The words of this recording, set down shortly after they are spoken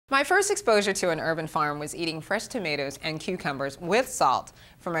My first exposure to an urban farm was eating fresh tomatoes and cucumbers with salt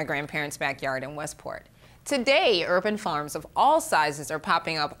from my grandparents' backyard in Westport. Today, urban farms of all sizes are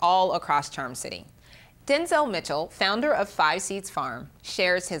popping up all across Charm City. Denzel Mitchell, founder of 5 Seeds Farm,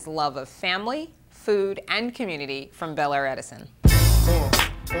 shares his love of family, food, and community from Bel Air Edison.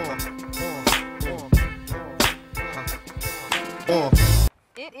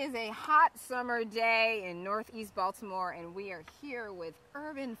 It is a hot summer day in Northeast Baltimore, and we are here with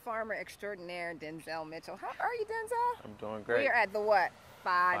urban farmer extraordinaire Denzel Mitchell. How are you, Denzel? I'm doing great. We are at the what?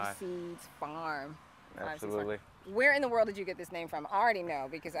 5 Seeds Farm. Absolutely. Where in the world did you get this name from? I already know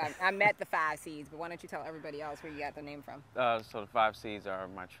because I met the 5 Seeds, but why don't you tell everybody else where you got the name from? So the 5 Seeds are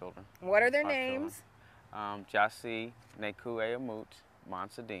my children. What are their names? Jasi, Neku Amut,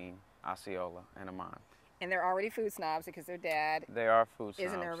 Monsadine, Osceola, and Aman. And they're already food snobs because their dad They are food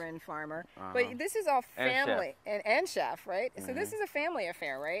snobs. is an urban farmer. But this is all family. And chef, right? So this is a family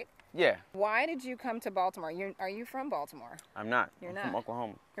affair, right? Yeah. Why did you come to Baltimore? Are you from Baltimore? I'm not. You're I'm not? from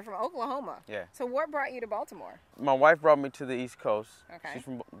Oklahoma. You're from Oklahoma? Yeah. So what brought you to Baltimore? My wife brought me to the East Coast. Okay. She's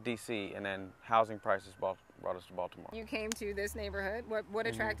from D.C., and then housing prices brought us to Baltimore. You came to this neighborhood. What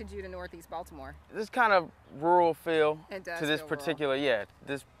attracted you to Northeast Baltimore? This kind of rural feel It does to this feel particular,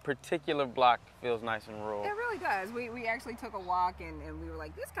 this particular block feels nice and rural. It really does. We actually took a walk and we were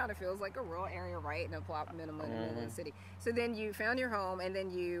like, this kind of feels like a rural area, right? In a plot minimum in the middle of the city. So then you found your home, and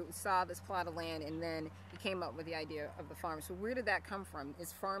then you saw this plot of land, and then you came up with the idea of the farm. So where did that come from?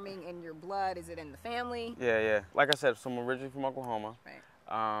 Is farming in your blood? Is it in the family? Yeah. Like I said, so I'm originally from Oklahoma.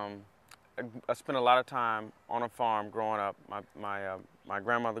 Right. I spent a lot of time on a farm growing up. My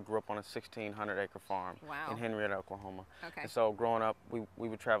grandmother grew up on a 1,600-acre farm in Henrietta, Oklahoma. Okay. And so growing up, we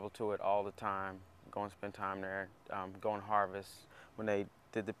would travel to it all the time, go and spend time there, go and harvest. When they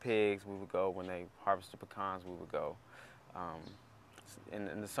did the pigs, we would go. When they harvested pecans, we would go.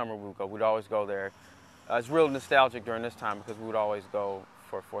 In the summer, we would go. We'd always go there. It's real nostalgic during this time because we would always go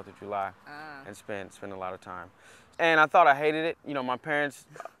for 4th of July and spend a lot of time. And I thought I hated it. You know, my parents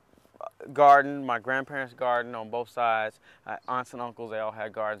garden, my grandparents garden on both sides. Aunts and uncles, they all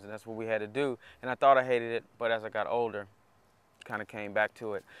had gardens, and that's what we had to do. And I thought I hated it, but as I got older, kind of came back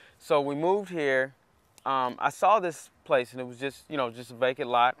to it. So we moved here. I saw this place, and it was just, just a vacant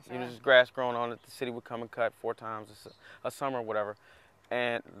lot. Sure. Just grass growing on it. The city would come and cut 4 times a summer or whatever.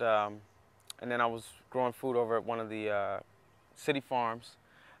 And then I was growing food over at one of the city farms,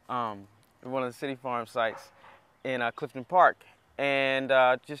 one of the city farm sites in Clifton Park. And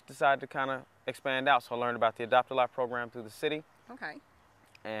just decided to kind of expand out. So I learned about the Adopt a Lot program through the city. Okay.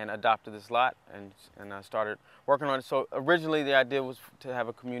 And adopted this lot, and I started working on it. So originally the idea was to have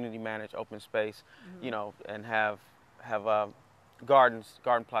a community managed open space, and have garden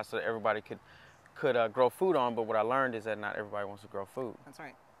plots so that everybody could grow food on. But what I learned is that not everybody wants to grow food. That's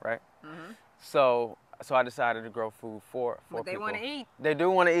right. Right. So I decided to grow food for people. But they want to eat. They do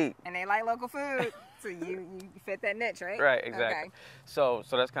want to eat. And they like local food. So you fit that niche, right? Right, exactly. Okay. So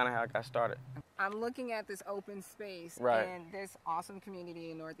that's kind of how I got started. I'm looking at this open space and this awesome community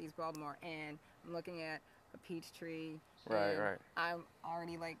in Northeast Baltimore, and I'm looking at a peach tree. Right. I'm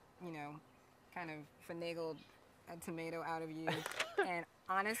already kind of finagled a tomato out of you. And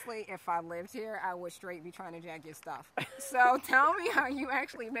honestly, if I lived here, I would straight be trying to jack your stuff. So tell me how you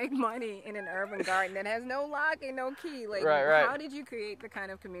actually make money in an urban garden that has no lock and no key. Like, how did you create the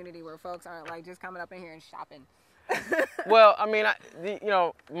kind of community where folks aren't like just coming up in here and shopping? Well, I mean,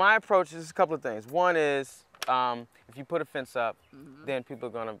 my approach is a couple of things. One is if you put a fence up, then people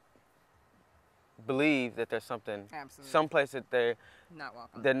are going to believe that there's something, someplace that they're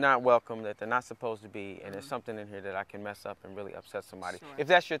not welcome, that they're not supposed to be, and there's something in here that I can mess up and really upset somebody. Sure. If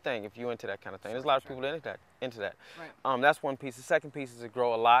that's your thing, if you're into that kind of thing. There's a lot of people that are into that. Right. That's one piece. The second piece is to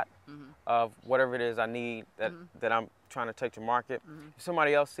grow a lot of whatever it is I need that I'm trying to take to market. If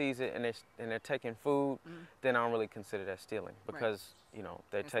somebody else sees it and they're taking food, then I don't really consider that stealing because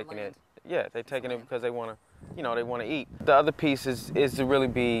they're taking it. Yeah, they're taking it because they want to, they want to eat. The other piece is to really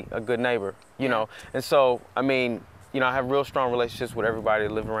be a good neighbor, And so, I mean, I have real strong relationships with everybody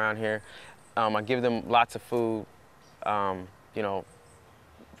that live around here. I give them lots of food,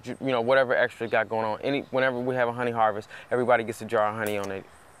 whatever extra got going on. Whenever we have a honey harvest, everybody gets a jar of honey on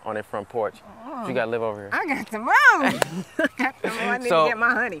their front porch. So you got to live over here. I got the room. I got the room. I need to get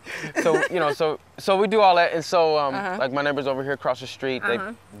my honey. So we do all that, and so like my neighbors over here across the street,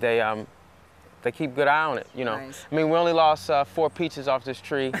 they keep good eye on it. Nice. I mean, we only lost 4 peaches off this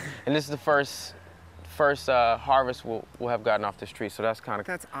tree, and this is the first harvest we'll have gotten off this tree. So that's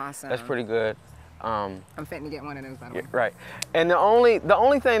awesome. That's pretty good. I'm fitting to get one of those, by the way. Right. And the only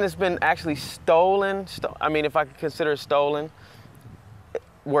thing that's been actually stolen, I mean, if I could consider it stolen,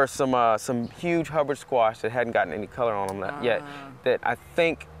 were some huge Hubbard squash that hadn't gotten any color on them yet, that I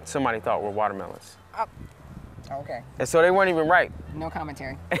think somebody thought were watermelons. Okay. And so they weren't even ripe. No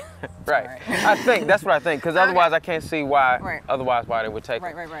commentary. Right. Right. I think that's what I think, because otherwise I can't see why. Right. Otherwise, why they would take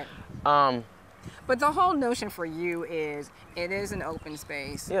it. Right. But the whole notion for you is it is an open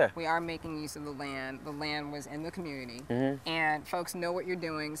space. Yeah. We are making use of the land. The land was in the community. Mm-hmm. And folks know what you're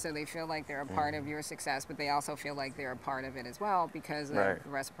doing, so they feel like they're a part of your success, but they also feel like they're a part of it as well because of the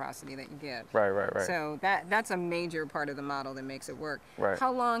reciprocity that you give. Right. So that's a major part of the model that makes it work. Right.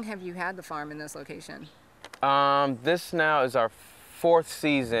 How long have you had the farm in this location? This now is our 4th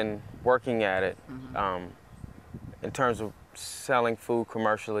season working at it. In terms of selling food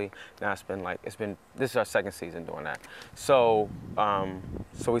commercially, now this is our 2nd season doing that. So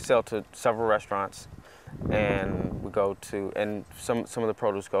so we sell to several restaurants, and we go to, and some of the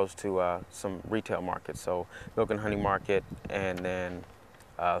produce goes to some retail markets. So Milk and Honey Market, and then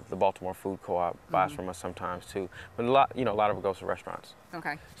the Baltimore Food Co-op buys from us sometimes too. But a lot of it goes to restaurants.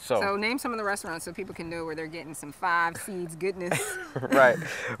 Okay. So name some of the restaurants so people can know where they're getting some 5 Seeds goodness.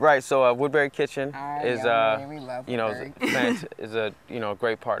 Right. So Woodbury Kitchen is we love is a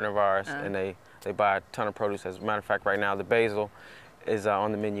great partner of ours, and they buy a ton of produce. As a matter of fact, right now the basil is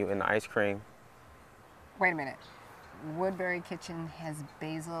on the menu in the ice cream. Wait a minute. Woodbury Kitchen has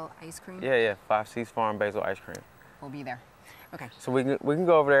basil ice cream? Yeah. 5 Seas Farm basil ice cream. We'll be there. Okay. So we can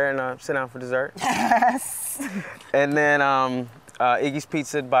go over there and sit down for dessert. Yes. And then Iggy's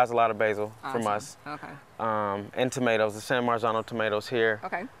Pizza buys a lot of basil from us. Okay. And tomatoes. The San Marzano tomatoes here.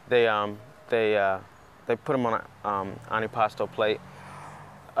 Okay. They put them on an antipasto plate.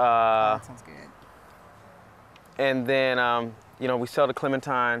 That sounds good. And then we sell the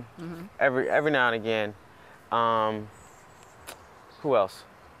clementine every now and again. Who else?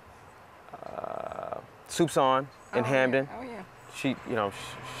 Soup's On in Hamden. Yeah. Oh yeah.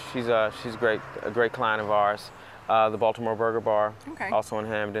 She's a great client of ours. The Baltimore Burger Bar, also in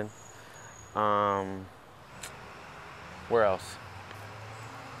Hamden. Where else?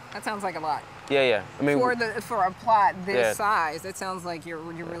 That sounds like a lot. Yeah. I mean, for a plot this size, that sounds like you're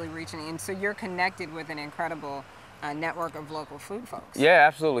really reaching, and so you're connected with an incredible network of local food folks. Yeah,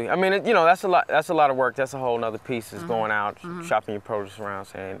 absolutely. I mean, that's a lot. That's a lot of work. That's a whole nother piece. Is going out, shopping your produce around,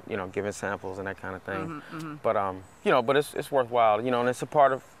 saying, giving samples and that kind of thing. But but it's worthwhile. And it's a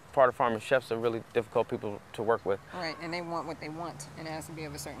part of farming. Chefs are really difficult people to work with. Right, and they want what they want, and it has to be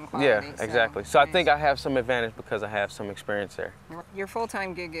of a certain quality. Yeah, exactly. So I think I have some advantage because I have some experience there. Your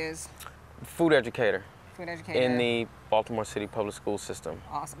full-time gig is? Food educator. Food educator. In the Baltimore City public school system.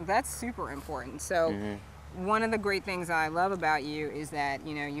 Awesome. That's super important. So. One of the great things I love about you is that,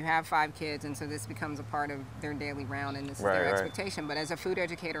 you have 5 kids, and so this becomes a part of their daily round, and this is their expectation. But as a food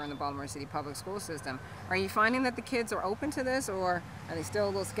educator in the Baltimore City public school system, are you finding that the kids are open to this, or are they still a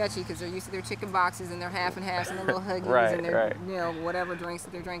little sketchy because they're used to their chicken boxes and their half and halves and their little huggies and their, whatever drinks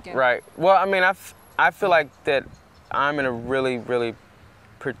that they're drinking? Right. Well, I mean, I feel like that I'm in a really, really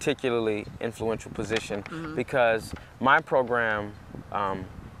particularly influential position because my program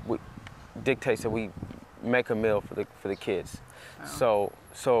dictates that we make a meal for the kids. So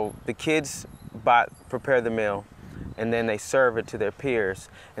the kids prepare the meal, and then they serve it to their peers.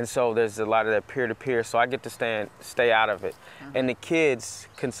 And so there's a lot of that peer-to-peer. So I get to stay out of it, and the kids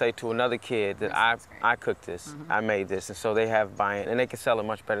can say to another kid that I cooked this, I made this, and so they have buy-in, and they can sell it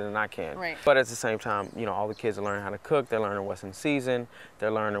much better than I can. Right. But at the same time, all the kids are learning how to cook. They're learning what's in season.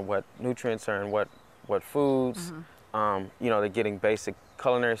 They're learning what nutrients are in what foods. They're getting basic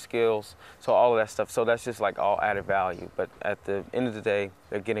culinary skills, so all of that stuff. So that's just like all added value. But at the end of the day,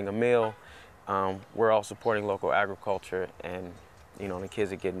 they're getting a meal. We're all supporting local agriculture, and the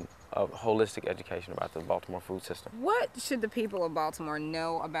kids are getting a holistic education about the Baltimore food system. What should the people of Baltimore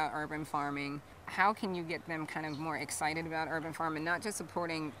know about urban farming? How can you get them kind of more excited about urban farming, not just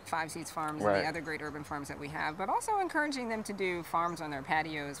supporting 5 Seeds Farms and the other great urban farms that we have, but also encouraging them to do farms on their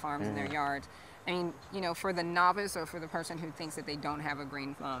patios, farms in their yards? I mean, for the novice or for the person who thinks that they don't have a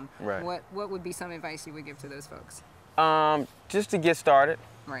green thumb, what would be some advice you would give to those folks? Just to get started.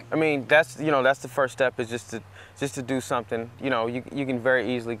 Right. I mean, that's the first step, is just to do something. You can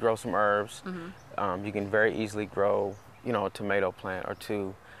very easily grow some herbs. You can very easily grow, a tomato plant or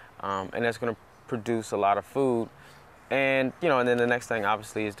 2, and that's going to produce a lot of food. And and then the next thing,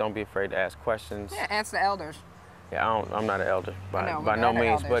 obviously, is don't be afraid to ask questions. Yeah, ask the elders. Yeah, I'm not an elder by no the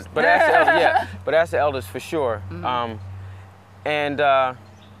means, elders. but ask the elders, but ask the elders for sure. And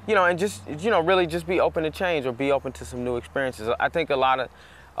just really just be open to change, or be open to some new experiences. I think a lot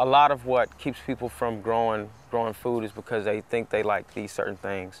of what keeps people from growing food is because they think they like these certain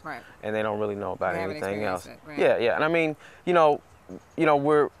things, and they don't really know about anything else. Right. Yeah, and I mean, you know,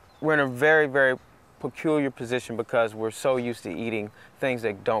 we're in a very, very peculiar position because we're so used to eating things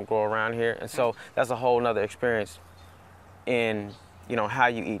that don't grow around here, and so that's a whole nother experience in, you know, how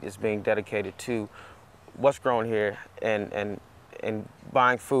you eat is being dedicated to what's grown here and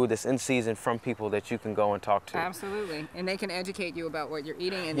buying food that's in season from people that you can go and talk to. Absolutely. And they can educate you about what you're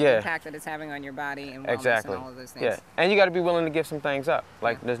eating and the Yeah. impact that it's having on your body and wellness Exactly. and all of those things. Yeah, and you got to be willing to give some things up.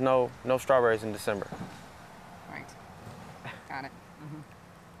 Like there's no strawberries in December. Right. Got it.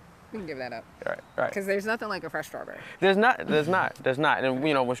 We can give that up. Right, right. Because there's nothing like a fresh strawberry. There's not. And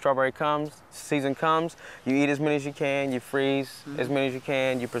you know, when strawberry season comes, you eat as many as you can, you freeze as many as you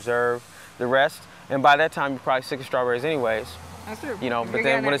can, you preserve the rest, and by that time you're probably sick of strawberries anyways. That's true. You know, but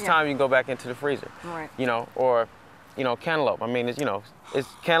then when it's time, you can go back into the freezer. Right. You know, or, you know, cantaloupe. I mean, it's, you know, it's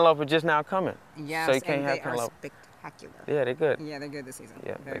cantaloupe is just now coming. Yes, so you can't and have they cantaloupe. are spectacular. Yeah, they're good. Yeah, they're good this season.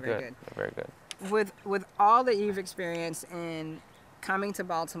 Yeah, very, they're very good. They're very good. With all that you've experienced in coming to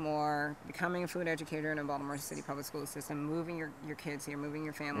Baltimore, becoming a food educator in a Baltimore City public school system, moving your kids here, moving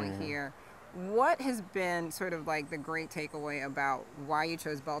your family here, what has been sort of like the great takeaway about why you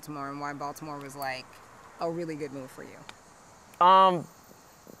chose Baltimore and why Baltimore was like a really good move for you?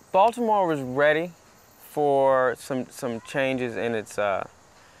 Baltimore was ready for some changes in its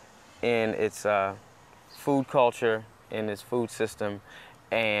food culture, in its food system,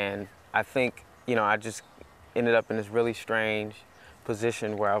 and I think, you know, I just ended up in this really strange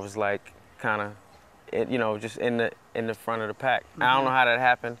position where I was like kind of, you know, just in the front of the pack. I don't know how that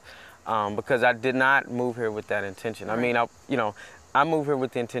happened, because I did not move here with that intention. I mean, I moved here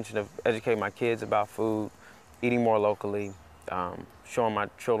with the intention of educating my kids about food, eating more locally, showing my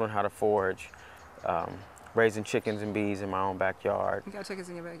children how to forage, raising chickens and bees in my own backyard. You got chickens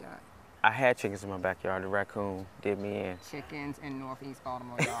in your backyard? I had chickens in my backyard. The raccoon did me in. Chickens in Northeast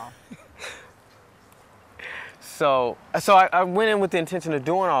Baltimore, y'all. So I went in with the intention of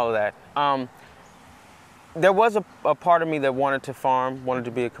doing all of that. There was a part of me that wanted to farm, wanted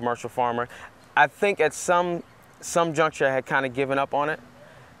to be a commercial farmer. I think at some juncture I had kind of given up on it.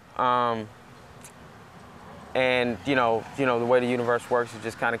 And you know the way the universe works, it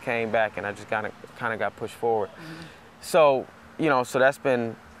just kind of came back, and I just kind of got pushed forward. So so that's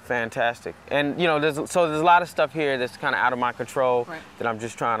been fantastic. And there's a lot of stuff here that's kind of out of my control, right, that I'm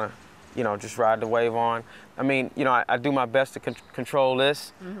just trying to just ride the wave on. I mean, I do my best to control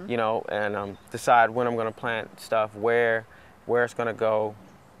this, and decide when I'm going to plant stuff, where it's going to go,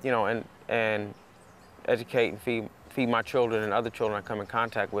 and educate and feed my children and other children I come in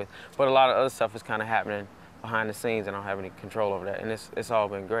contact with. But a lot of other stuff is kind of happening behind the scenes, and I don't have any control over that, and it's all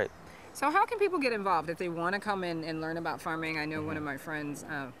been great. So how can people get involved if they want to come in and learn about farming? I know one of my friends,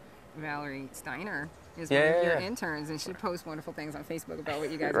 Valerie Steiner, is one of your interns, and she posts wonderful things on Facebook about what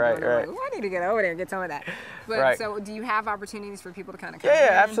you guys are doing. Right. Like, I need to get over there and get some of that. But so do you have opportunities for people to kind of come in?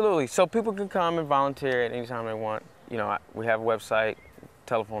 Yeah, absolutely. So people can come and volunteer at any time they want. We have a website,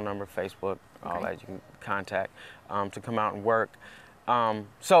 telephone number, Facebook, all that you can contact to come out and work.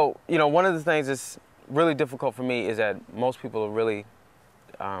 So one of the things that's really difficult for me is that most people are really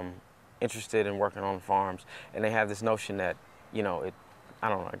interested in working on farms, and they have this notion that I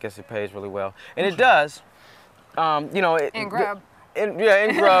don't know, I guess it pays really well, and it does. And grub. In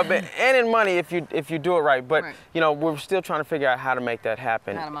grub and in money if you do it right. But we're still trying to figure out how to make that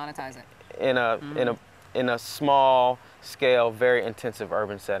happen. How to monetize it in a small scale, very intensive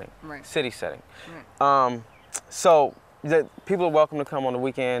urban setting, city setting. So people are welcome to come on the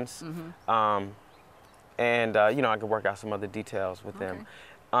weekends, and I can work out some other details with them.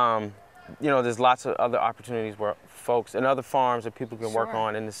 There's lots of other opportunities where folks and other farms that people can work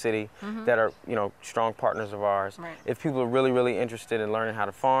on in the city that are, strong partners of ours. If people are really, really interested in learning how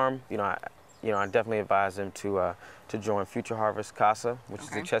to farm, I definitely advise them to join Future Harvest CASA, which is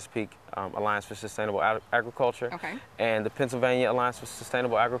the Chesapeake Alliance for Sustainable Agriculture, and the Pennsylvania Alliance for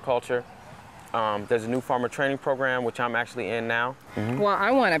Sustainable Agriculture. There's a new farmer training program, which I'm actually in now. Well,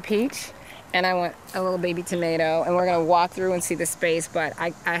 I want a peach, and I want a little baby tomato, and we're going to walk through and see the space, but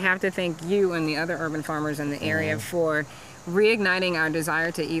I have to thank you and the other urban farmers in the area for reigniting our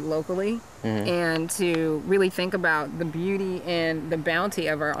desire to eat locally and to really think about the beauty and the bounty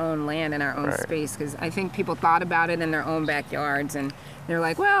of our own land and our own space, because I think people thought about it in their own backyards, and they're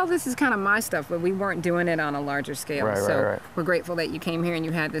like, well, this is kind of my stuff, but we weren't doing it on a larger scale. We're grateful that you came here and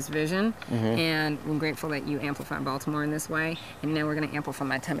you had this vision, and we're grateful that you amplify Baltimore in this way, and now we're going to amplify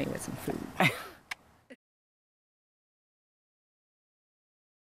my tummy with some food.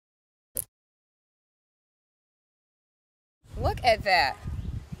 Look at that.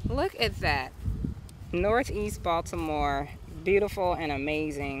 Look at that. Northeast Baltimore, beautiful and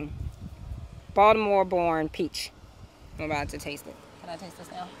amazing. Baltimore-born peach. I'm about to taste it. Can I taste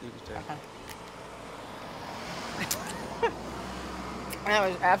this now? You can taste Okay. That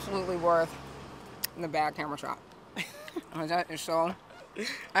was absolutely worth the bad camera shot. That is so...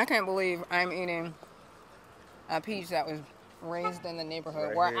 I can't believe I'm eating a peach that was raised in the neighborhood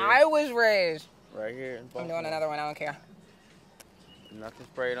Right where here. I was raised. right here in Baltimore. I'm doing another one. I don't care. Nothing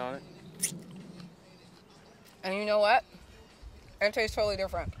sprayed on it. And you know what? It tastes totally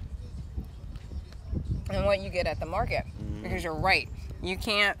different than what you get at the market. Mm-hmm. Because you're right. You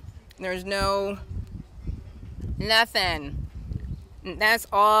can't... There's no... Nothing. That's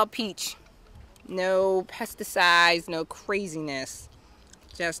all peach. No pesticides, no craziness.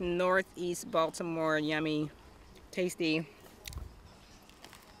 Just Northeast Baltimore, yummy, tasty.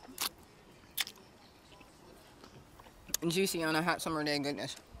 And juicy on a hot summer day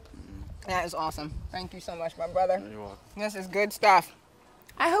goodness. That is awesome. Thank you so much, my brother. You're welcome. This is good stuff.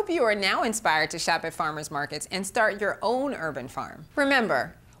 I hope you are now inspired to shop at farmers markets and start your own urban farm.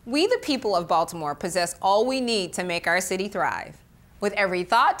 Remember, we the people of Baltimore possess all we need to make our city thrive. With every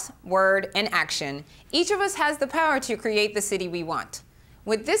thought, word, and action, each of us has the power to create the city we want.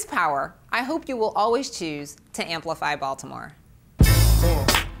 With this power, I hope you will always choose to amplify Baltimore.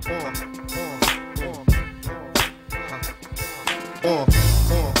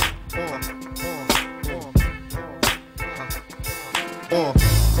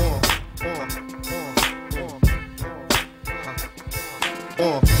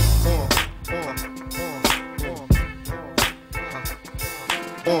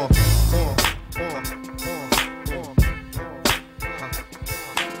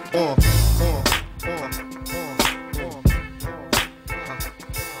 Oh.